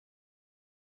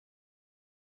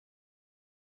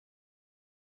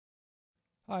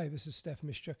Hi, this is Steph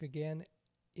Mischuk again.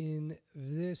 In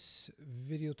this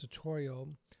video tutorial,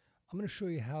 I'm going to show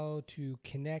you how to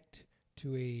connect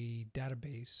to a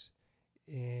database.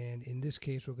 And in this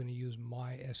case, we're going to use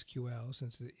MySQL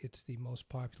since it's the most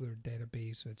popular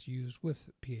database that's used with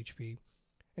PHP.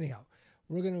 Anyhow,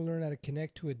 we're going to learn how to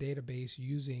connect to a database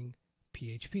using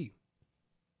PHP.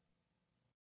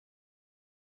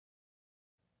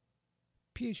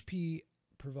 PHP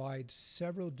provides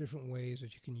several different ways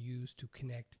that you can use to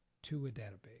connect to a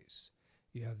database.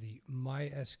 You have the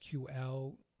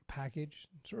MySQL package,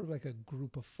 sort of like a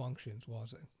group of functions. Well,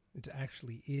 it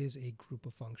actually is a group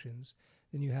of functions.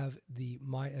 Then you have the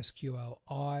MySQL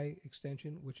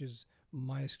extension, which is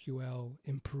MySQL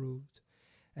improved.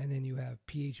 And then you have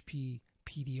PHP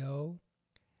PDO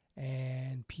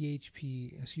and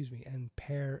and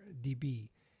PairDB.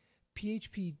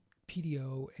 PHP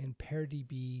PDO and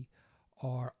PairDB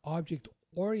are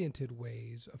object-oriented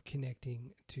ways of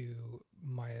connecting to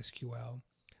MySQL,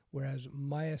 whereas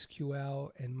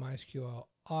MySQL and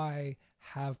MySQLi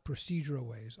have procedural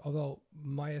ways. Although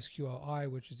MySQLi,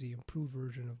 which is the improved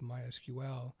version of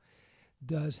MySQL,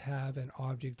 does have an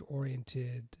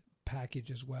object-oriented package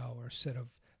as well, or a set of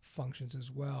functions as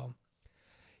well.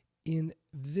 In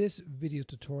this video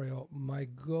tutorial, my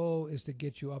goal is to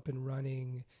get you up and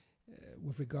running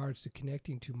with regards to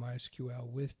connecting to MySQL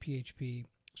with PHP.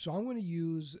 So I'm going to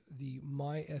use the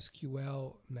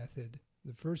MySQL method,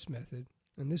 the first method,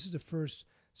 and this is the first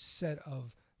set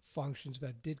of functions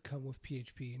that did come with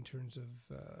PHP in terms of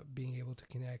being able to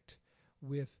connect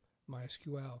with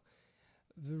MySQL.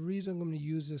 The reason I'm going to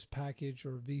use this package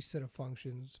or these set of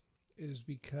functions is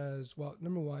because, well,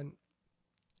 number one,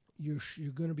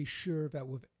 you're going to be sure that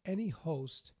with any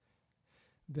host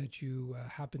that you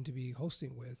happen to be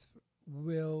hosting with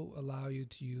will allow you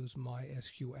to use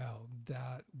MySQL.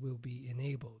 That will be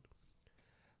enabled.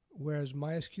 Whereas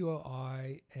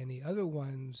MySQLi and the other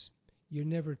ones, you're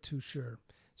never too sure.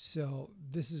 So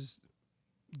this is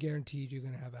guaranteed you're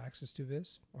going to have access to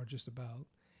this, or just about.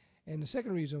 And the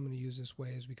second reason I'm going to use this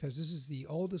way is because this is the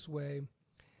oldest way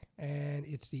and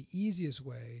it's the easiest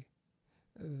way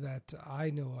that I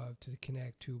know of to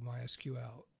connect to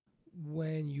MySQL.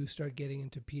 When you start getting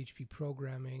into PHP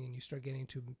programming and you start getting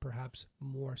to perhaps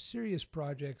more serious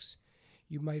projects,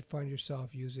 you might find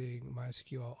yourself using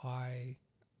MySQLi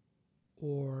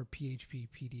or PHP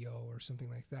PDO or something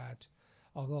like that.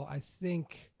 Although I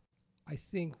think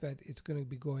that it's going to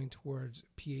be going towards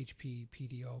PHP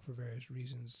PDO for various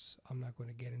reasons I'm not going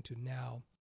to get into now.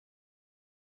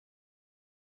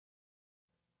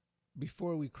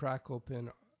 Before we crack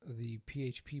open the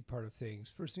PHP part of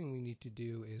things, first thing we need to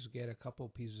do is get a couple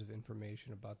pieces of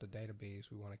information about the database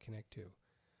we want to connect to.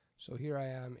 So here I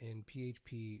am in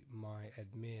PHP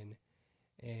MyAdmin,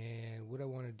 and what I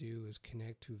want to do is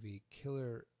connect to the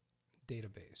killer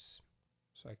database.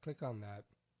 So I click on that.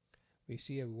 We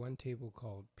see one table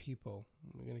called people.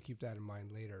 We're going to keep that in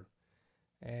mind later.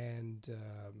 And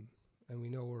we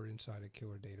know we're inside a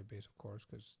killer database, of course,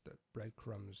 because the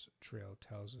breadcrumbs trail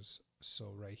tells us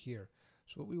so right here.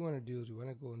 So what we want to do is we want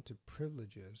to go into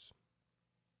privileges.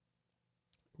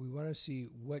 We want to see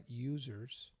what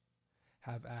users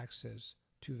have access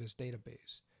to this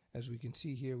database. As we can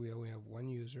see here, we only have one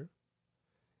user,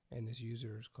 and this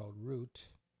user is called root,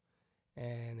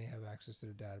 and they have access to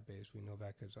the database. We know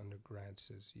that because under grant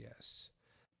says yes.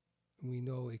 We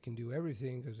know it can do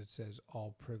everything because it says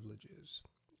all privileges.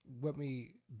 Let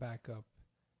me back up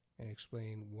and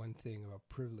explain one thing about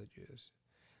privileges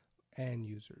and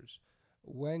users.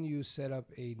 When you set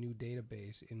up a new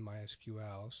database in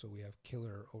MySQL, so we have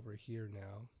killer over here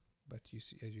now, but you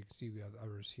see, as you can see, we have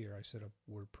others here. I set up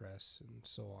WordPress and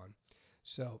so on.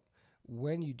 So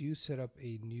when you do set up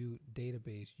a new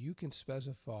database, you can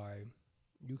specify,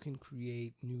 you can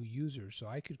create new users. So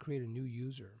I could create a new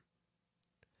user,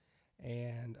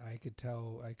 and I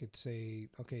could say,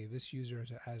 okay, this user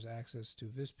has access to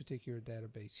this particular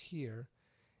database here,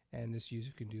 and this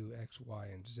user can do X, Y,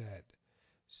 and Z.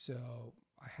 So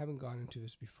I haven't gone into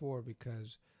this before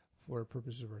because for the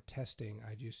purposes of our testing,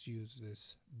 I just use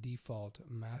this default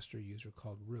master user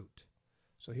called root.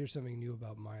 So here's something new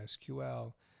about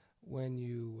MySQL. When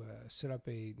you set up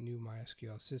a new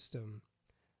MySQL system,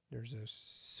 there's a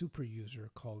super user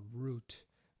called root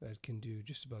that can do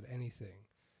just about anything.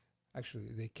 Actually,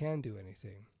 they can do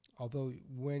anything. Although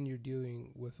when you're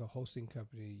dealing with a hosting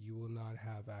company, you will not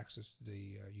have access to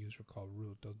the user called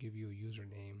root. They'll give you a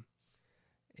username,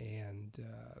 and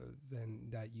then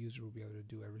that user will be able to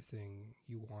do everything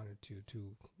you wanted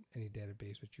to any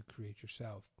database that you create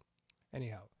yourself.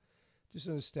 Anyhow, just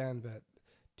understand that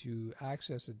to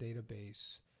access a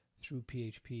database through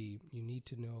PHP, you need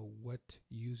to know what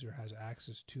user has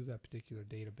access to that particular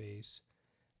database,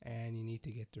 and you need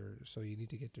to get their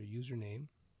username,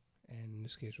 and in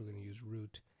this case we're going to use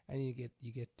root, and you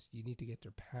need to get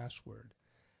their password.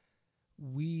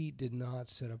 We did not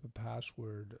set up a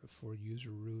password for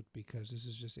user root because this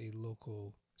is just a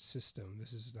local system.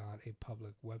 This is not a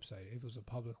public website. If it was a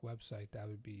public website, that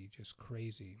would be just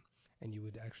crazy, and you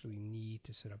would actually need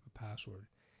to set up a password.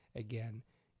 Again,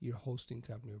 your hosting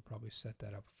company would probably set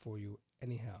that up for you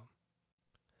anyhow.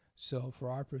 So for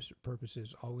our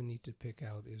purposes, all we need to pick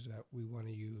out is that we want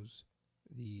to use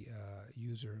the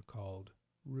user called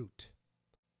root.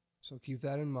 So keep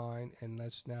that in mind, and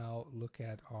let's now look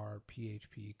at our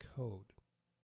PHP code.